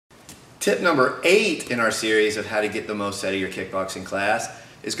Tip number 8 in our series of how to get the most out of your kickboxing class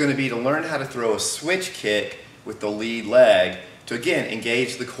is going to be to learn how to throw a switch kick with the lead leg to, again,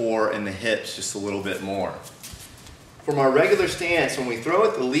 engage the core and the hips just a little bit more. From our regular stance, when we throw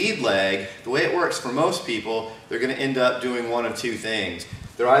at the lead leg, the way it works for most people, they're going to end up doing one of two things.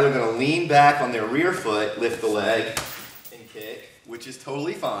 They're either going to lean back on their rear foot, lift the leg, and kick, which is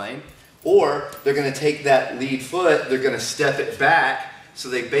totally fine, or they're going to take that lead foot, they're going to step it back, so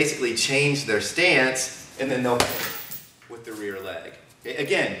they basically change their stance, and then they'll kick with the rear leg.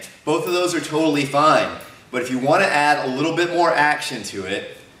 Again, both of those are totally fine, but if you want to add a little bit more action to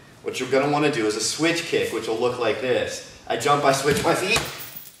it, what you're going to want to do is a switch kick, which will look like this. I jump, I switch my feet,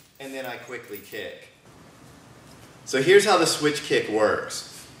 and then I quickly kick. So here's how the switch kick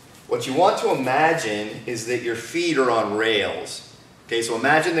works. What you want to imagine is that your feet are on rails. Okay, so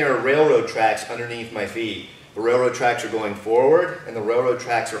imagine there are railroad tracks underneath my feet. The railroad tracks are going forward, and the railroad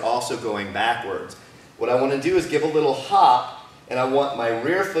tracks are also going backwards. What I want to do is give a little hop, and I want my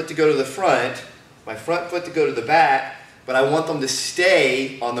rear foot to go to the front, my front foot to go to the back, but I want them to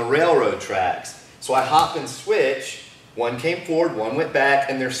stay on the railroad tracks. So I hop and switch, one came forward, one went back,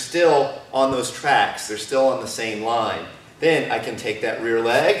 and they're still on those tracks. They're still on the same line. Then I can take that rear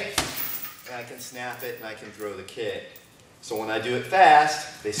leg, and I can snap it, and I can throw the kick. So when I do it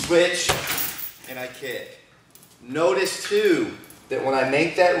fast, they switch, and I kick. Notice too, that when I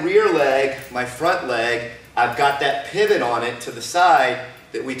make that rear leg, my front leg, I've got that pivot on it to the side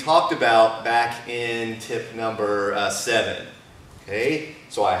that we talked about back in tip number 7. Okay,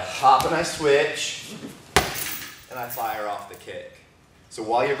 so I hop and I switch, and I fire off the kick. So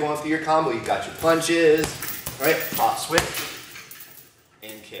while you're going through your combo, you've got your punches, right? Hop, switch,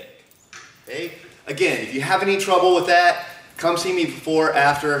 and kick. Okay. Again, if you have any trouble with that, come see me before,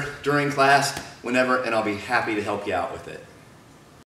 after, during class, whenever, and I'll be happy to help you out with it.